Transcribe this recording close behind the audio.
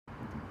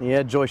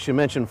Yeah, Joyce, you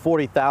mentioned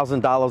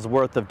 $40,000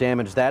 worth of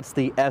damage. That's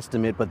the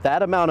estimate, but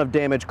that amount of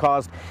damage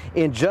caused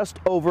in just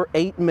over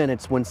 8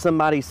 minutes when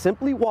somebody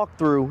simply walked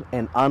through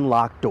an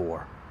unlocked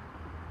door.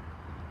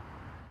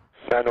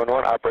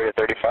 911, operator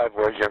 35,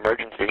 where's your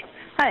emergency?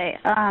 Hi,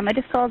 I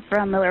just called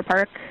from Miller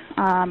Park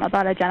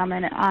about a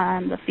gentleman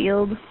on the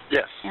field.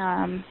 Yes.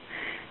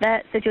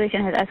 That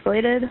situation has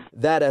escalated.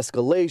 That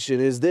escalation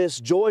is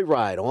this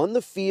joyride on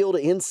the field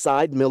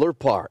inside Miller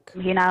Park.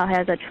 He now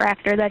has a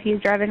tractor that he's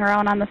driving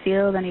around on the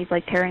field, and he's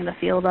like tearing the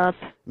field up.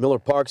 Miller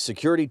Park's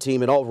security team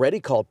had already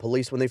called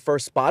police when they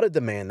first spotted the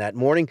man that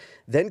morning,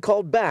 then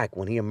called back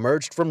when he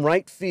emerged from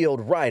right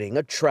field riding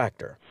a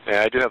tractor.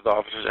 Yeah, I do have the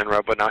officers en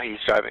route, but now he's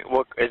driving.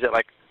 What is it,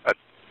 like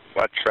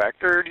a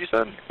tractor, you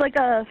said? It's like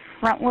a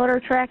front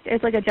loader tractor.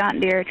 It's like a John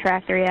Deere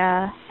tractor,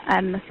 yeah.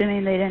 I'm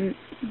assuming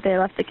they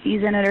left the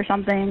keys in it or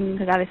something,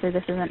 because obviously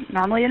this isn't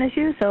normally an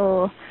issue.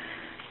 So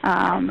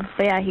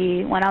yeah,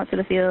 he went out to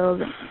the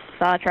field,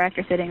 saw a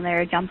tractor sitting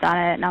there, jumped on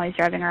it. Now he's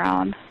driving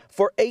around.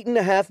 For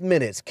 8.5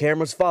 minutes,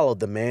 cameras followed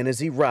the man as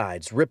he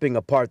rides, ripping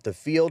apart the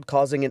field,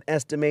 causing an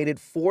estimated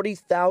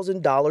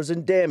 $40,000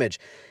 in damage.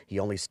 He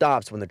only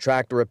stops when the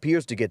tractor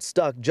appears to get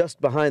stuck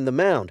just behind the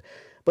mound.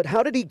 But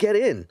how did he get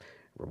in?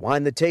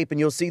 Rewind the tape and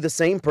you'll see the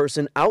same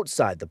person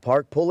outside the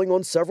park pulling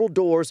on several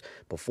doors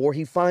before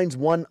he finds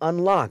one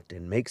unlocked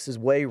and makes his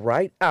way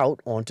right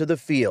out onto the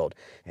field.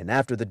 And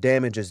after the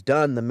damage is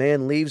done, the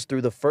man leaves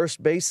through the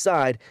first base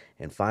side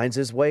and finds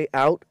his way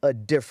out a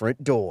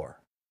different door.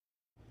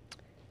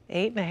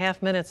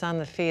 8.5 minutes on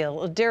the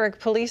field. Derek,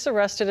 police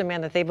arrested a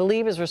man that they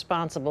believe is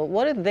responsible.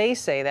 What did they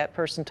say that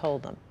person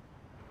told them?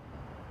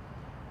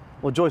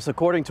 Well, Joyce,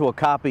 according to a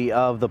copy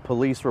of the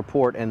police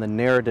report and the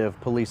narrative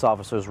police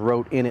officers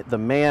wrote in it, the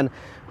man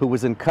who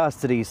was in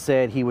custody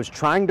said he was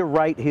trying to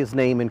write his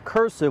name in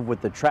cursive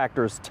with the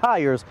tractor's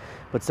tires,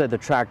 but said the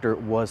tractor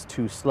was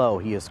too slow.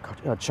 He is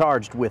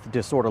charged with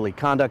disorderly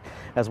conduct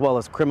as well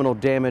as criminal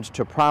damage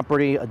to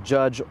property. A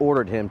judge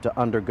ordered him to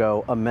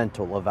undergo a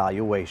mental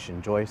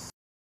evaluation. Joyce?